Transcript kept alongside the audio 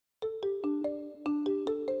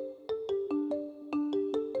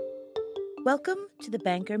Welcome to the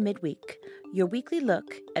Banker Midweek, your weekly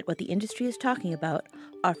look at what the industry is talking about,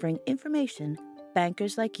 offering information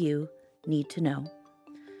bankers like you need to know.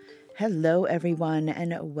 Hello, everyone,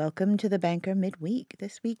 and welcome to the Banker Midweek.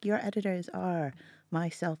 This week, your editors are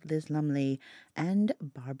myself, Liz Lumley, and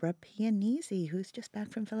Barbara Pianese, who's just back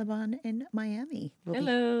from Philibon in Miami.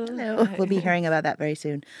 Hello. We'll be hearing about that very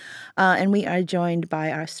soon. And we are joined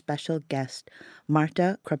by our special guest,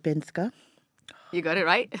 Marta Krapinska, You got it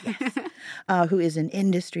right? who is an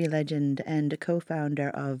industry legend and a co-founder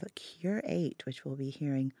of Curate, which we'll be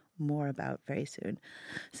hearing more about very soon.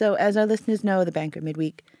 So as our listeners know, the Banker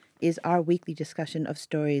Midweek is our weekly discussion of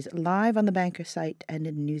stories live on the Banker site and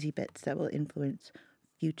in newsy bits that will influence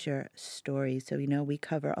future stories. So, we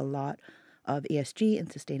cover a lot of ESG and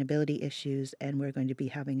sustainability issues, and we're going to be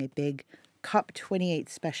having a big COP28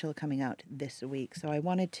 special coming out this week. So I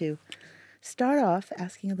wanted to start off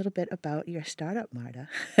asking a little bit about your startup, Marta.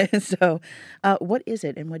 So what is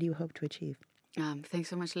it and what do you hope to achieve? Thanks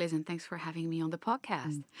so much, Liz, and thanks for having me on the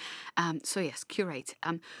podcast. So yes, Curate.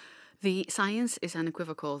 The science is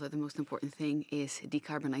unequivocal that the most important thing is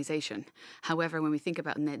decarbonization. However, when we think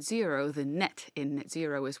about net zero, the net in net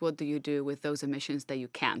zero is what do you do with those emissions that you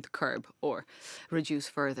can't curb or reduce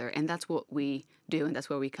further. And that's what we do, and that's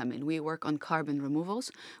where we come in. We work on carbon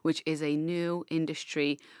removals, which is a new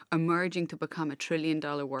industry emerging to become $1 trillion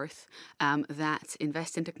worth that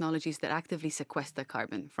invests in technologies that actively sequester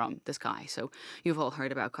carbon from the sky. So you've all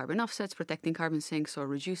heard about carbon offsets, protecting carbon sinks or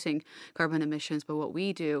reducing carbon emissions. But what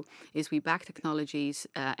we do is we back technologies,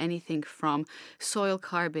 anything from soil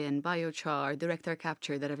carbon, biochar, direct air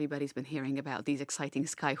capture that everybody's been hearing about, these exciting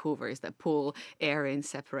sky hoovers that pull air in,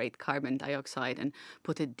 separate carbon dioxide and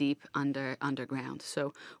put it deep underground.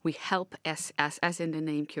 So we help, as in the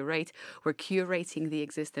name Curate, we're curating the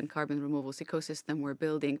existing carbon removals ecosystem. We're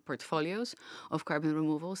building portfolios of carbon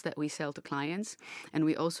removals that we sell to clients, and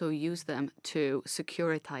we also use them to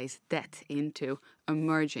securitize debt into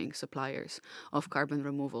emerging suppliers of carbon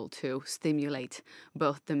removal to stimulate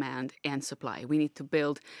both demand and supply. We need to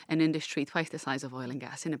build an industry twice the size of oil and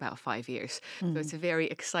gas in about 5 years. So it's a very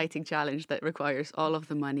exciting challenge that requires all of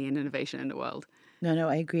the money and innovation in the world. No,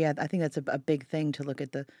 I agree. I think that's a big thing to look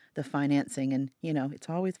at the financing and, it's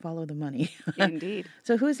always follow the money. Indeed.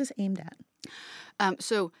 So who is this aimed at?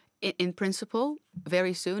 So in principle,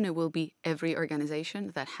 very soon it will be every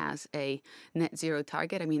organization that has a net zero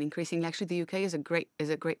target. I mean, increasingly, actually, the UK is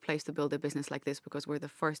a great place to build a business like this because we're the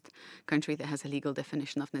first country that has a legal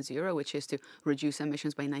definition of net zero, which is to reduce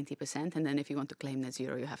emissions by 90%. And then if you want to claim net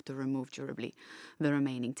zero, you have to remove durably the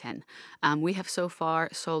remaining 10. We have so far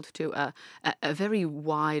sold to a very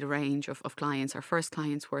wide range of clients. Our first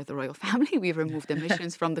clients were the royal family. We've removed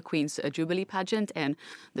emissions from the Queen's Jubilee pageant and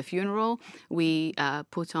the funeral. We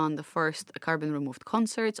put on the first carbon removed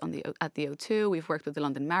concerts at the O2. We've worked with the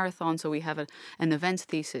London Marathon. So we have an events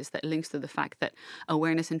thesis that links to the fact that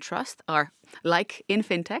awareness and trust are, like in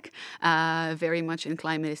fintech, very much in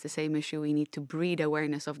climate is the same issue. We need to breed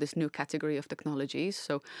awareness of this new category of technologies.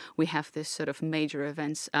 So we have this sort of major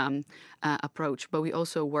events approach, but we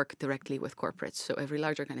also work directly with corporates. So every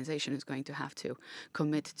large organization is going to have to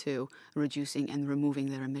commit to reducing and removing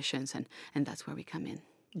their emissions, and that's where we come in.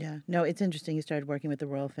 Yeah, no, it's interesting. You started working with the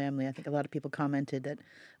royal family. I think a lot of people commented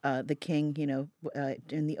that the king,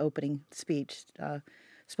 in the opening speech,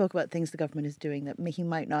 spoke about things the government is doing that he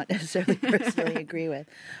might not necessarily personally agree with.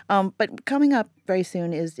 But coming up very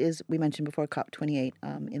soon is we mentioned before, COP28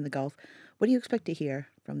 in the Gulf. What do you expect to hear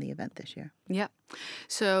from the event this year? Yeah.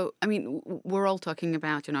 So, I mean, we're all talking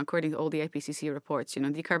about, according to all the IPCC reports,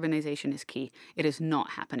 decarbonization is key. It is not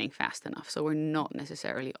happening fast enough. So we're not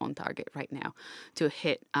necessarily on target right now to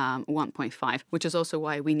hit 1.5, which is also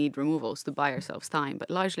why we need removals to buy ourselves time. But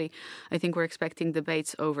largely, I think we're expecting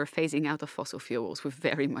debates over phasing out of fossil fuels. We're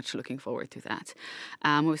very much looking forward to that.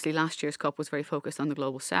 Obviously, last year's COP was very focused on the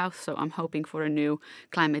global south. So I'm hoping for a new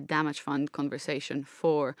climate damage fund conversation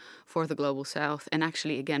for the global south. And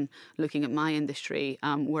actually, again, looking at my industry,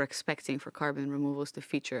 we're expecting for carbon removals to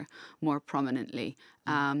feature more prominently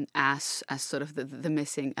as sort of the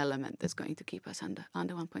missing element that's going to keep us under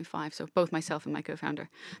 1.5. So both myself and my co-founder,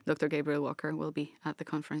 Dr. Gabriel Walker, will be at the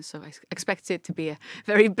conference. So I expect it to be a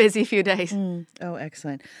very busy few days. Oh,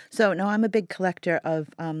 excellent. So now I'm a big collector of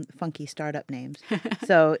funky startup names.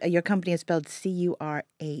 So your company is spelled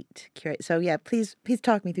CUR8. So yeah, please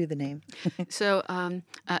talk me through the name. So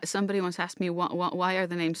somebody once asked me why are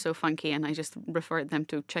the names so funky, and I just referred them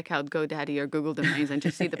to check out GoDaddy or Google Domains and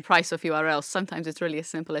just see the price of URLs. Sometimes it's really as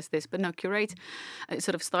simple as this. But no, Curate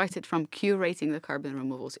sort of started from curating the carbon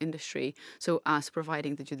removals industry. So us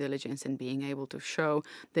providing the due diligence and being able to show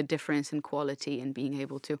the difference in quality and being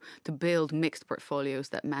able to build mixed portfolios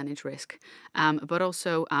that manage risk. But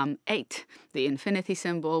also 8, the infinity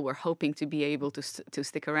symbol, we're hoping to be able to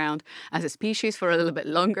stick around as a species for a little bit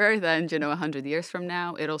longer than 100 years from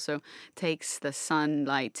now. It also takes the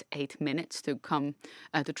sunlight 8 minutes to come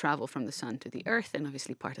to travel from the sun to the earth, and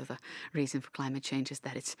obviously part of the reason for climate change is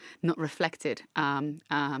that it's not reflected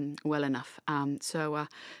well enough. So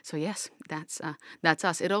yes, that's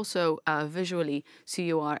us. It also visually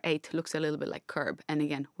CUR8 looks a little bit like curb, and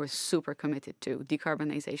again, we're super committed to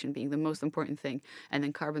decarbonization being the most important thing, and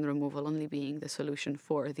then carbon removal only being the solution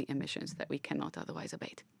for the emissions that we cannot otherwise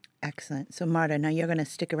abate. Excellent. So, Marta, now you're going to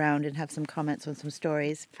stick around and have some comments on some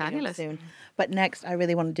stories Fabulous. soon. But next, I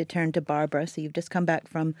really wanted to turn to Barbara. So you've just come back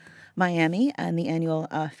from Miami and the annual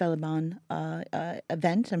Felibon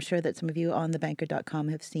event. I'm sure that some of you on thebanker.com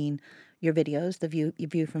have seen your videos, the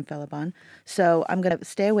view from Felibon. So I'm going to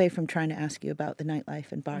stay away from trying to ask you about the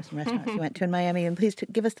nightlife and bars and restaurants you went to in Miami. And please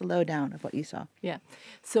give us the lowdown of what you saw. Yeah.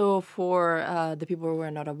 So for the people who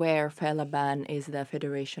are not aware, FELABAN is the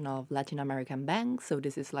Federation of Latin American Banks. So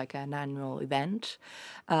this is like an annual event,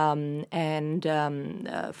 and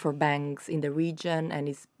for banks in the region,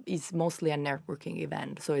 and it's mostly a networking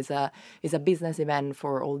event. So it's a business event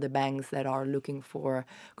for all the banks that are looking for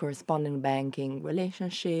corresponding banking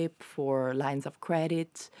relationship, for lines of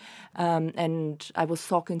credit. And I was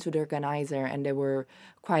talking to the organizer, and they were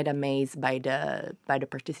quite amazed by the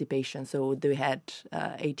participation. So they had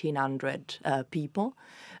 1,800 people.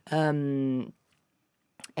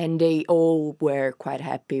 And they all were quite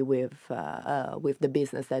happy with the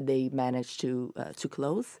business that they managed to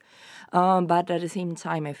close. But at the same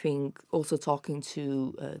time, I think also talking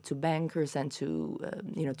to bankers and to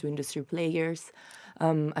industry players,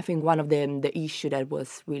 I think one of the issue that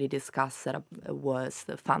was really discussed was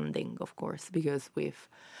the funding, of course, because with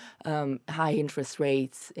high interest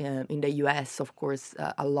rates in the U.S., of course,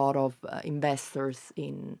 a lot of investors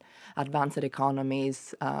in advanced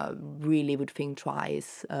economies really would think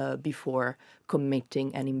twice before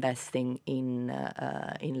committing and investing in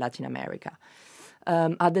Latin America.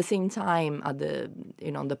 At the same time, on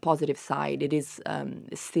the positive side, it is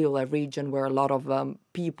still a region where a lot of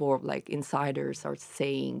people, like insiders, are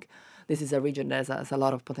saying this is a region that has a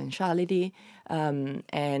lot of potentiality,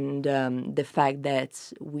 and the fact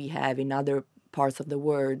that we have in other parts of the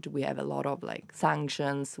world, we have a lot of like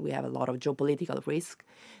sanctions, we have a lot of geopolitical risk.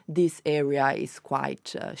 This area is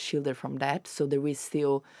quite shielded from that. So there is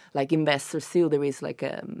still, like investors, there is like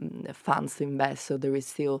funds to invest. So there is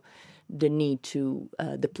still the need to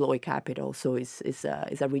deploy capital. So it's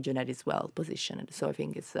a region that is well positioned. So I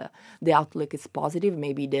think the outlook is positive.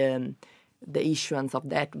 Maybe the issuance of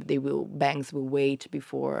that, banks will wait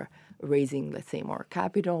before raising, let's say, more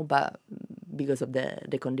capital, but because of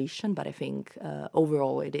the condition. But I think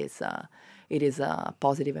overall it is a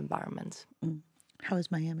positive environment. How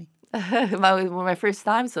was Miami? my first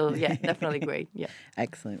time, so yeah, definitely great. Yeah.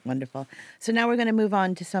 Excellent. Wonderful. So now we're going to move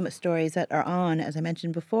on to some stories that are on, as I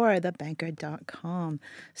mentioned before, thebanker.com.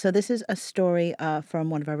 So this is a story from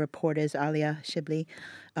one of our reporters, Alia Shibli.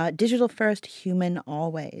 Digital first, human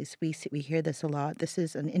always. We hear this a lot. This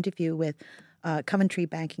is an interview with Coventry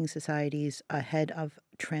Banking Society's head of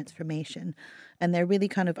transformation. And they're really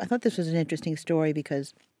I thought this was an interesting story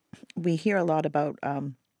because we hear a lot about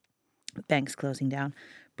banks closing down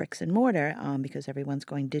bricks and mortar because everyone's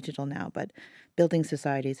going digital now. But building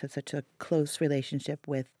societies have such a close relationship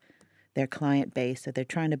with their client base that they're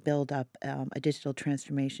trying to build up a digital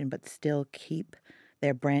transformation but still keep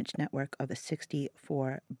their branch network of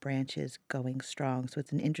 64 branches going strong. So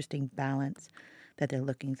it's an interesting balance that they're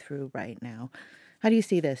looking through right now. How do you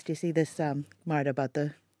see this? Do you see this, Marta, about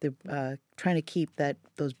the trying to keep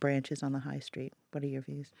those branches on the high street? What are your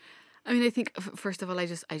views? I mean, I think first of all, I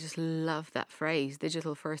just love that phrase,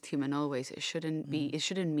 digital first, human always. It shouldn't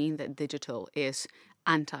mean that digital is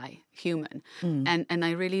anti-human. And I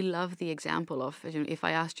really love the example of, if I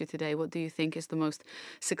asked you today, what do you think is the most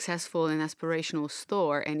successful and aspirational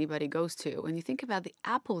store anybody goes to? When you think about the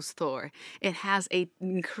Apple store, it has an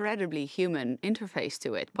incredibly human interface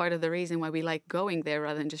to it. Part of the reason why we like going there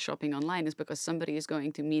rather than just shopping online is because somebody is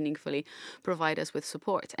going to meaningfully provide us with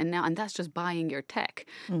support. And that's just buying your tech.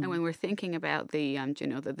 And when we're thinking about the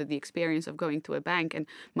experience of going to a bank, and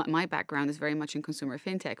my background is very much in consumer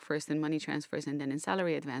fintech, first in money transfers and then in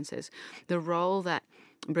salary advances, the role that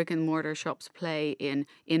brick and mortar shops play in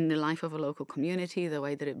the life of a local community, the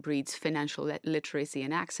way that it breeds financial literacy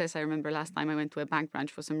and access. I remember last time I went to a bank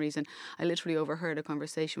branch for some reason, I literally overheard a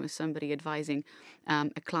conversation with somebody advising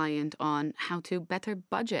a client on how to better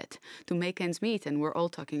budget to make ends meet. And we're all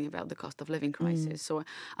talking about the cost of living crisis. So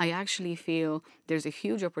I actually feel there's a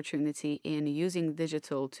huge opportunity in using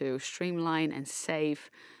digital to streamline and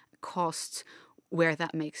save costs where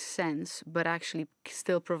that makes sense, but actually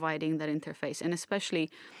still providing that interface. And especially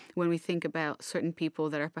when we think about certain people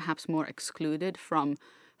that are perhaps more excluded from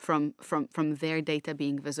their data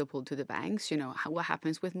being visible to the banks, what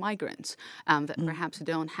happens with migrants that perhaps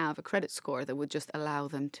don't have a credit score that would just allow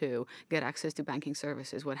them to get access to banking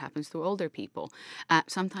services, what happens to older people,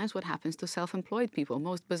 sometimes what happens to self-employed people.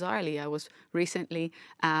 Most bizarrely, I was recently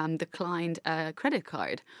declined a credit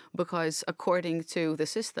card because according to the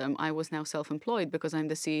system, I was now self-employed because I'm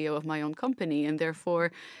the CEO of my own company, and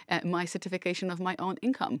therefore my certification of my own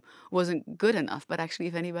income wasn't good enough. But actually,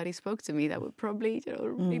 if anybody spoke to me, that would probably,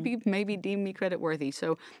 maybe deem me credit worthy.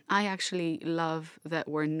 So I actually love that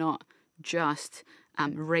we're not just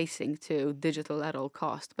racing to digital at all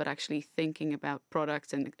cost, but actually thinking about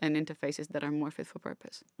products and interfaces that are more fit for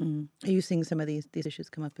purpose. Are you seeing some of these issues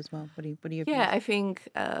come up as well? What are your Yeah, views? I think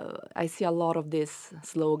I see a lot of these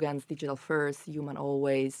slogans, digital first, human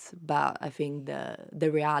always, but I think the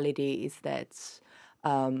reality is that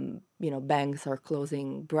banks are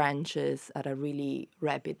closing branches at a really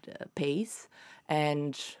rapid pace,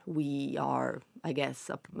 and we are, I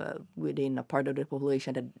guess, within a part of the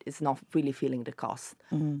population that is not really feeling the cost.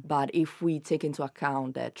 But if we take into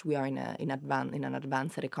account that we are in an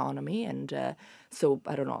advanced economy, and so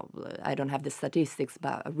I don't know, I don't have the statistics,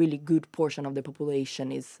 but a really good portion of the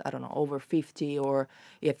population is, I don't know, over 50, or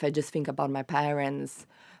if I just think about my parents,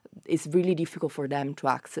 it's really difficult for them to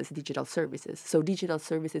access digital services. So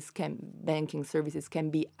banking services can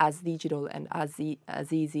be as digital and as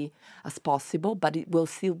easy as possible, but it will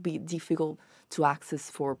still be difficult to access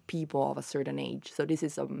for people of a certain age. So this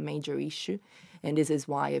is a major issue, and this is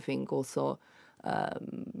why I think also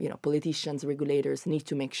politicians, regulators need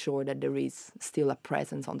to make sure that there is still a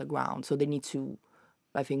presence on the ground. So they need to,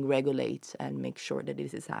 I think, regulate and make sure that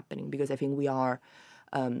this is happening, because I think we are,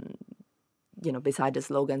 beside the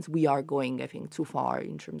slogans, we are going, I think, too far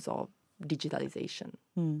in terms of digitalization.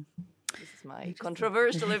 This is my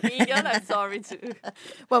controversial opinion. I'm sorry to.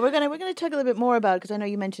 Well, we're gonna talk a little bit more about, because I know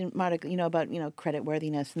you mentioned, Marta, about credit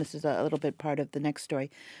worthiness, and this is a little bit part of the next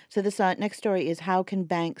story. So this next story is how can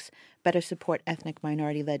banks better support ethnic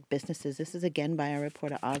minority-led businesses? This is again by our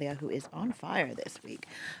reporter Alia, who is on fire this week.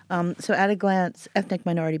 So at a glance, ethnic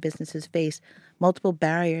minority businesses face multiple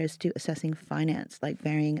barriers to assessing finance, like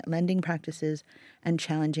varying lending practices and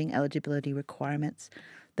challenging eligibility requirements.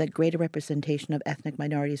 That greater representation of ethnic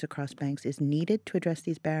minorities across banks is needed to address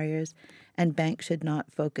these barriers, and banks should not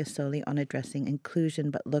focus solely on addressing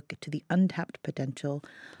inclusion, but look to the untapped potential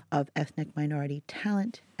of ethnic minority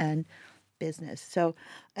talent and business. So,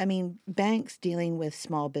 I mean, banks dealing with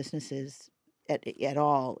small businesses at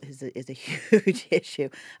all is a huge issue.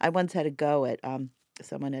 I once had a go at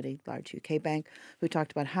someone at a large UK bank who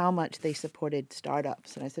talked about how much they supported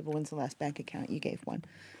startups, and I said, "Well, when's the last bank account you gave one?"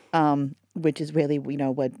 Which is really,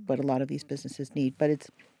 what a lot of these businesses need. But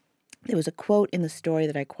there was a quote in the story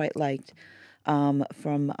that I quite liked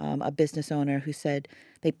from a business owner who said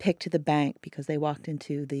they picked the bank because they walked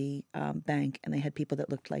into the bank and they had people that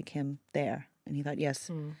looked like him there. And he thought,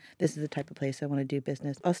 yes, this is the type of place I want to do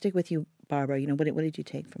business. I'll stick with you, Barbara. What did you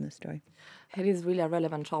take from this story? It is really a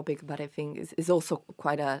relevant topic, but I think it's also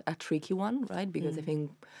quite a tricky one, right? Because I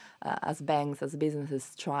think as banks, as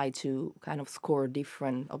businesses try to kind of score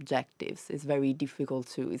different objectives, it's very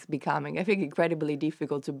difficult it's becoming, I think, incredibly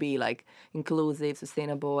difficult to be like inclusive,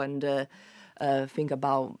 sustainable, and think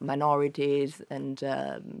about minorities. And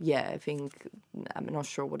I think I'm not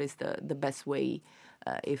sure what is the best way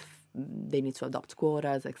if they need to adopt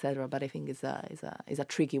quotas, etc. But I think it's a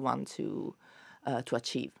tricky one to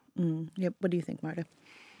achieve. Yep. What do you think, Marta?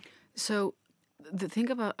 So the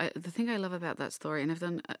thing I love about that story, and I've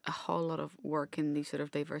done a whole lot of work in the sort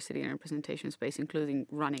of diversity and representation space, including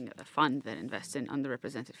running a fund that invests in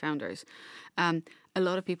underrepresented founders. A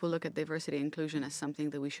lot of people look at diversity and inclusion as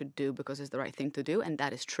something that we should do because it's the right thing to do, and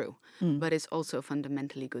that is true. But it's also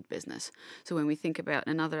fundamentally good business. So when we think about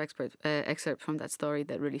another excerpt from that story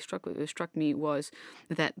that really struck me was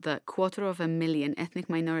that the 250,000 ethnic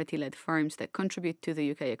minority-led firms that contribute to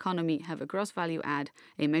the UK economy have a gross value add,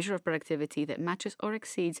 a measure of productivity that matches or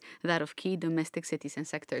exceeds that of key domestic cities and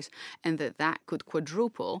sectors, and that could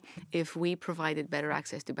quadruple if we provided better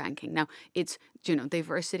access to banking. Now, it's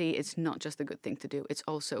diversity. It's not just a good thing to do. value, it's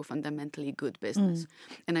also fundamentally good business.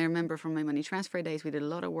 And I remember from my money transfer days, we did a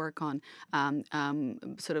lot of work on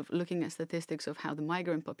sort of looking at statistics of how the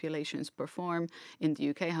migrant populations perform in the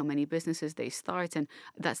UK, how many businesses they start. And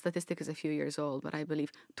that statistic is a few years old, but I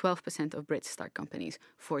believe 12% of Brits start companies,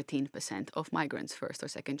 14% of migrants, first or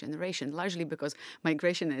second generation, largely because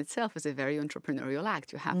migration in itself is a very entrepreneurial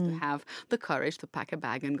act. You have to have the courage to pack a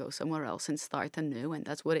bag and go somewhere else and start anew, and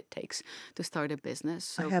that's what it takes to start a business.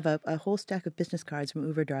 So I have a whole stack of business cards from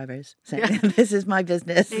Uber drivers saying, "This is my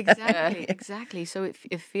business." Exactly. So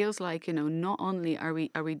it feels like, not only are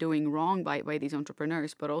we doing wrong by these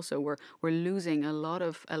entrepreneurs, but also we're losing a lot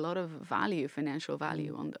of value, financial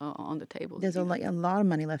value on the table. There's a lot of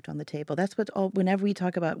money left on the table. That's what whenever we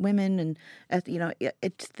talk about women and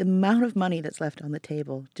it's the amount of money that's left on the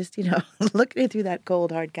table. Just looking through that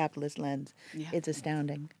cold hard capitalist lens, it's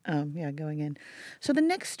astounding. Going in. So the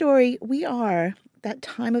next story, we are that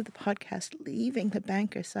time of the podcast leaving the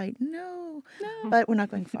banker site. No, but we're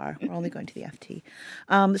not going far. We're only going to the FT.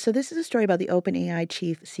 So this is a story about the OpenAI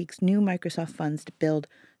chief seeks new Microsoft funds to build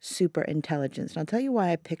super intelligence. And I'll tell you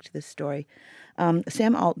why I picked this story.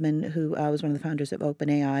 Sam Altman, who was one of the founders of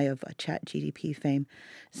OpenAI, of ChatGPT fame,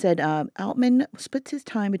 said Altman splits his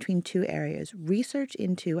time between two areas: research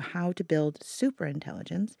into how to build super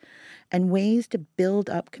intelligence and ways to build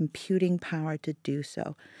up computing power to do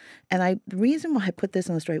so. And the reason why I put this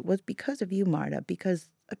on the story was because of you, Marta, because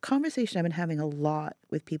a conversation I've been having a lot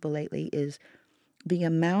with people lately is the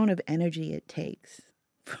amount of energy it takes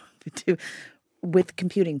with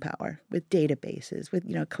computing power, with databases, with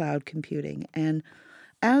cloud computing. And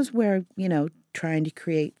as we're trying to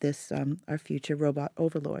create this our future robot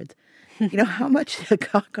overlords, how much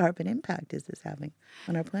carbon impact is this having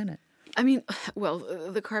on our planet? I mean, well,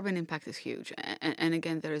 the carbon impact is huge, and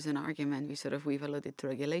again, there is an argument. We've alluded to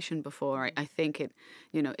regulation before. I think it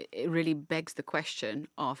really begs the question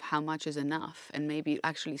of how much is enough, and maybe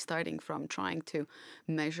actually starting from trying to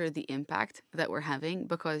measure the impact that we're having.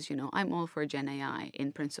 Because I'm all for Gen AI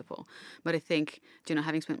in principle, but I think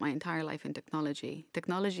having spent my entire life in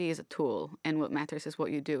technology is a tool, and what matters is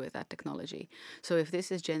what you do with that technology. So if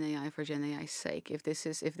this is Gen AI for Gen AI's sake, if this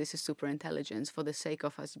is super intelligence for the sake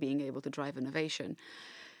of us being able to drive innovation,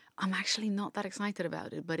 I'm actually not that excited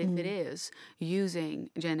about it. But if it is using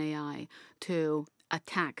Gen AI to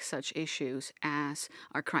attack such issues as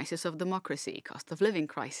our crisis of democracy, cost of living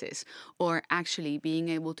crisis, or actually being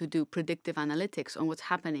able to do predictive analytics on what's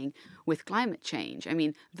happening with climate change, I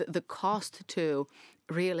mean, the cost to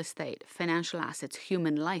real estate, financial assets,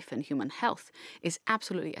 human life, and human health is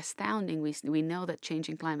absolutely astounding. We know that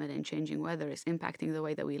changing climate and changing weather is impacting the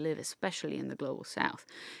way that we live, especially in the global south.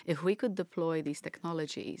 If we could deploy these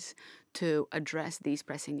technologies to address these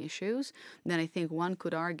pressing issues, then I think one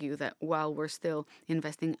could argue that while we're still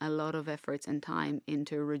investing a lot of efforts and time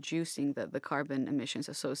into reducing the carbon emissions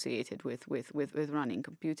associated with running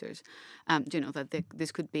computers, that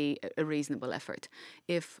this could be a reasonable effort.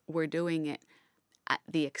 If we're doing it at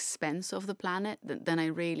the expense of the planet, then I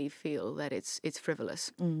really feel that it's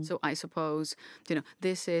frivolous. So I suppose,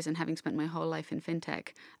 this is, and having spent my whole life in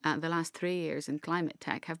fintech, the last 3 years in climate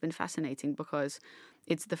tech have been fascinating because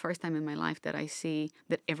it's the first time in my life that I see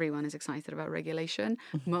that everyone is excited about regulation.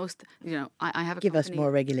 Most, I have a Give company, us more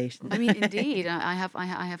regulation. I mean, indeed, I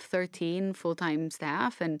have 13 full-time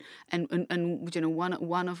staff, and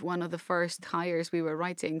one of the first hires we were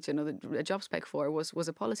writing, the job spec for was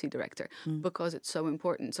a policy director because it's so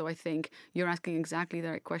important. So I think you're asking exactly the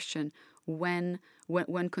right question. When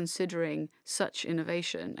considering such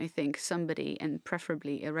innovation, I think somebody, and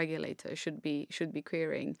preferably a regulator, should be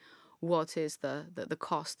querying what is the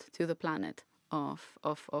cost to the planet of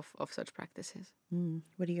such practices.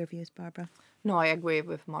 What are your views, Barbara? No, I agree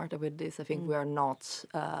with Marta with this. I think we are not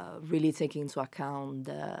really taking into account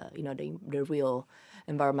the real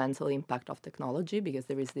environmental impact of technology, because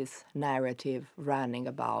there is this narrative running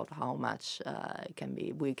about how much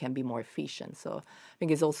we can be more efficient. So I think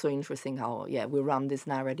it's also interesting how we run this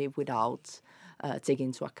narrative without taking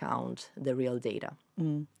into account the real data.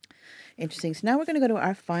 Interesting. So now we're going to go to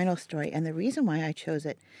our final story. And the reason why I chose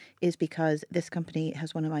it is because this company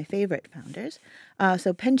has one of my favorite founders.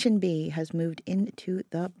 So PensionBee has moved into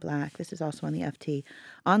the black. This is also on the FT.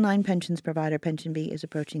 Online pensions provider PensionBee is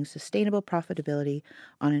approaching sustainable profitability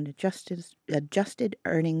on an adjusted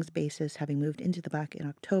earnings basis, having moved into the black in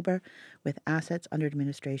October with assets under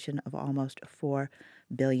administration of almost $4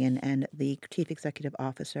 billion. And the chief executive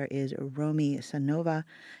officer is Romi Sanova.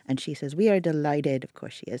 And she says, "We are delighted," of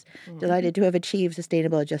course she is, delighted to have achieved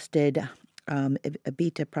sustainable adjusted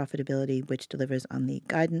EBITDA profitability, which delivers on the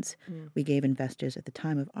guidance we gave investors at the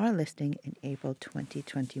time of our listing in April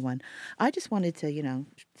 2021. I just wanted to,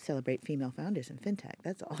 celebrate female founders in fintech.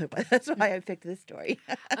 That's all it was. That's why I picked this story.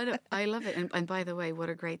 I know, I love it. And by the way, what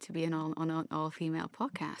a great to be on an all-female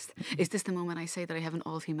podcast. Is this the moment I say that I have an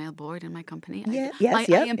all-female board in my company? Yes, I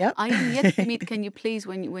am yet to meet. Can you please,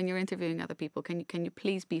 when you're interviewing other people, can you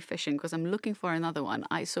please be fishing? Because I'm looking for another one.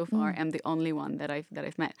 I so far am the only one that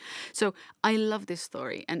I've met. So I love this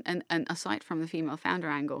story. And aside from the female founder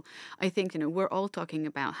angle, I think, we're all talking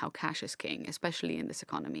about how cash is king, especially in this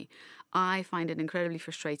economy. I find it incredibly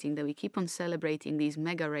frustrating that we keep on celebrating these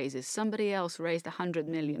mega raises. Somebody else raised $100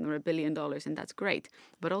 million or $1 billion, and that's great.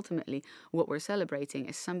 But ultimately, what we're celebrating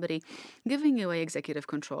is somebody giving away executive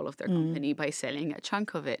control of their company by selling a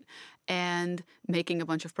chunk of it and making a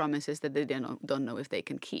bunch of promises that they don't know if they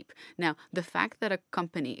can keep. Now, the fact that a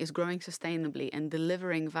company is growing sustainably and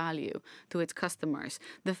delivering value to its customers,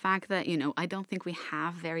 the fact that, I don't think we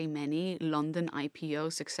have very many London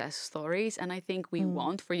IPO success stories, and I think we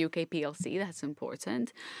want for UK PLC, that's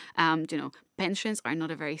important. Pensions are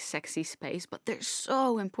not a very sexy space, but they're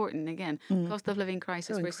so important. Again, cost of living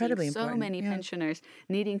crisis, we're seeing so many pensioners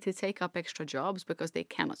needing to take up extra jobs because they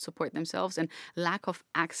cannot support themselves, and lack of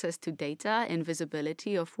access to data and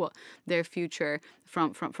visibility of what their future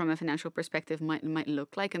from a financial perspective might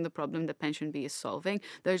look like, and the problem that Pension B is solving.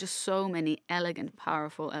 There are just so many elegant,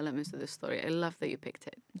 powerful elements to this story. I love that you picked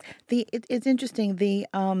it. It's interesting.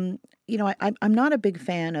 I'm not a big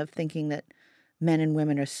fan of thinking that men and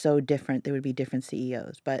women are so different, there would be different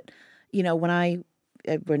CEOs. But, when I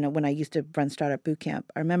used to run Startup Bootcamp,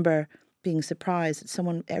 I remember being surprised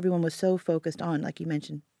that everyone was so focused on, like you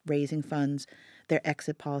mentioned, raising funds, their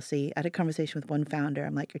exit policy. I had a conversation with one founder.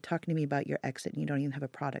 I'm like, you're talking to me about your exit and you don't even have a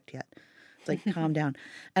product yet. It's like, calm down.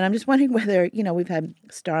 And I'm just wondering whether, we've had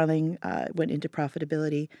Starling went into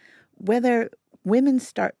profitability, whether women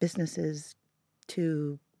start businesses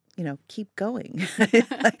to keep going,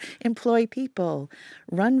 employ people,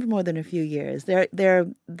 run for more than a few years.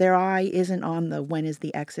 Their eye isn't on the when is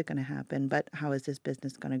the exit going to happen, but how is this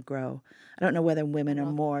business going to grow? I don't know whether women are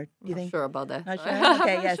more. Do you think? Sure about that. Not sure.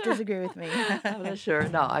 Okay, yes, disagree with me. I'm not sure.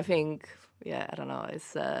 No, I think. Yeah, I don't know.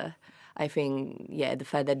 It's. I think. Yeah, the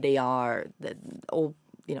fact that they are that all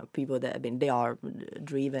people that have been they are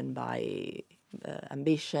driven by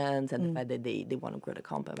ambitions and the fact that they want to grow the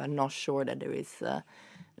company. I'm not sure that there is.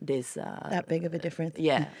 This that big of a difference.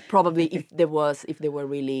 Yeah, probably if they were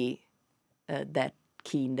really that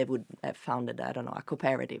keen, they would have founded a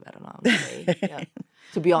cooperative. I don't know. Yeah.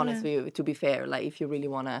 To be honest with you, to be fair, like if you really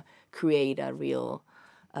want to create a real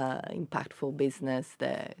impactful business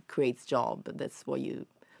that creates job, that's what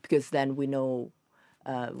because then we know,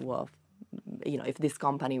 if this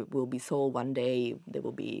company will be sold one day, they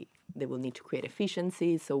will need to create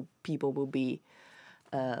efficiency, so people will be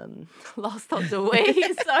lost on the way.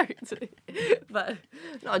 Sorry, but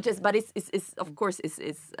it's of course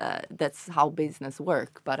it's that's how business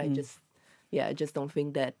work. But I just don't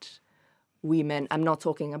think that women. I'm not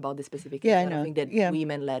talking about the specific. Yeah, I don't think that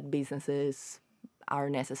women-led businesses are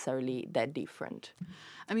necessarily that different.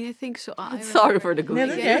 I mean, I think so. Sorry for the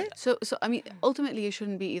Google. Yeah. So I mean, ultimately, it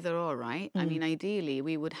shouldn't be either or, right? I mean, ideally,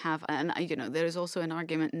 we would have, and there is also an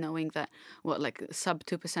argument knowing that sub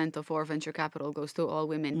 2% of our venture capital goes to all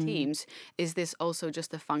women teams. Is this also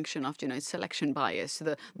just a function of selection bias?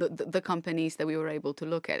 The companies that we were able to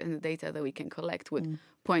look at and the data that we can collect would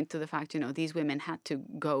point to the fact, these women had to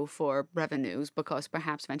go for revenues because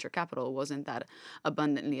perhaps venture capital wasn't that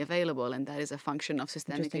abundantly available, and that is a function of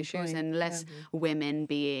systemic issues and less women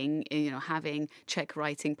being, having check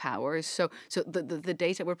writing powers. So the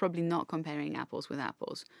data, we're probably not comparing apples with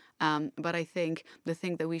apples. But I think the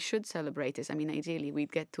thing that we should celebrate is, ideally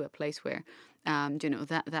we'd get to a place where,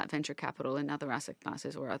 that venture capital and other asset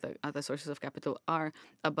classes or other sources of capital are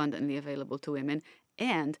abundantly available to women,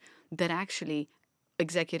 and that actually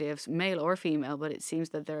executives, male or female, but it seems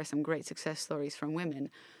that there are some great success stories from women,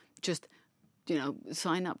 just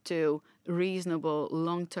sign up to reasonable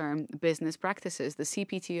long-term business practices. The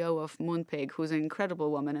CPTO of Moonpig, who's an incredible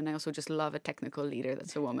woman, and I also just love a technical leader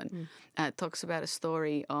that's a woman, talks about a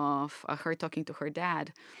story of her talking to her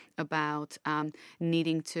dad about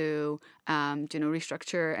needing to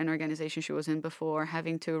restructure an organization she was in before,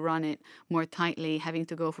 having to run it more tightly, having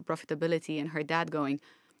to go for profitability, and her dad going,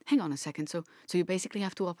 hang on a second, so you basically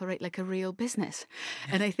have to operate like a real business.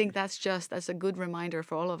 And I think that's a good reminder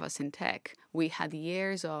for all of us in tech. We had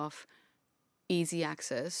years of easy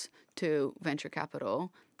access to venture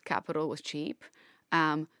capital. Capital was cheap.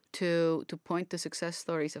 To point to success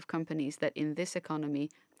stories of companies that in this economy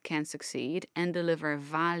can succeed and deliver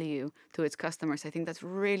value to its customers. I think that's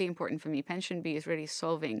really important for me. PensionBee is really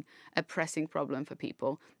solving a pressing problem for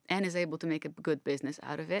people and is able to make a good business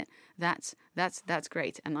out of it. That's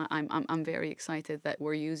great, and I'm very excited that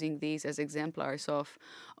we're using these as exemplars of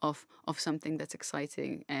something that's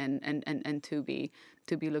exciting and to be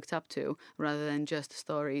looked up to, rather than just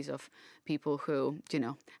stories of people who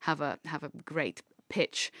have a great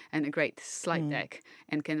pitch and a great slide deck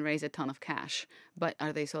and can raise a ton of cash, but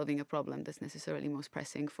are they solving a problem that's necessarily most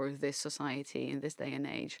pressing for this society in this day and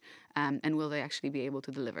age, and will they actually be able to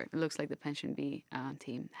deliver? It looks like the PensionBee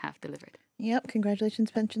team have delivered. Yep,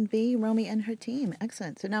 congratulations, PensionBee, Romy and her team.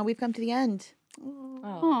 Excellent. So now we've come to the end.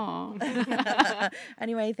 Oh.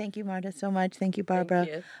 Anyway, thank you, Marta, so much. Thank you, Barbara.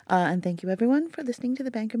 Thank you. And thank you, everyone, for listening to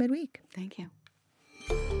the Banker Midweek. Thank you.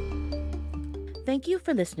 Thank you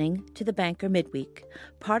for listening to The Banker Midweek,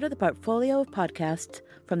 part of the portfolio of podcasts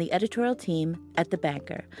from the editorial team at The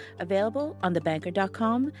Banker, available on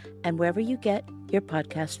thebanker.com and wherever you get your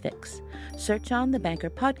podcast fix. Search on The Banker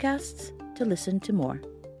Podcasts to listen to more.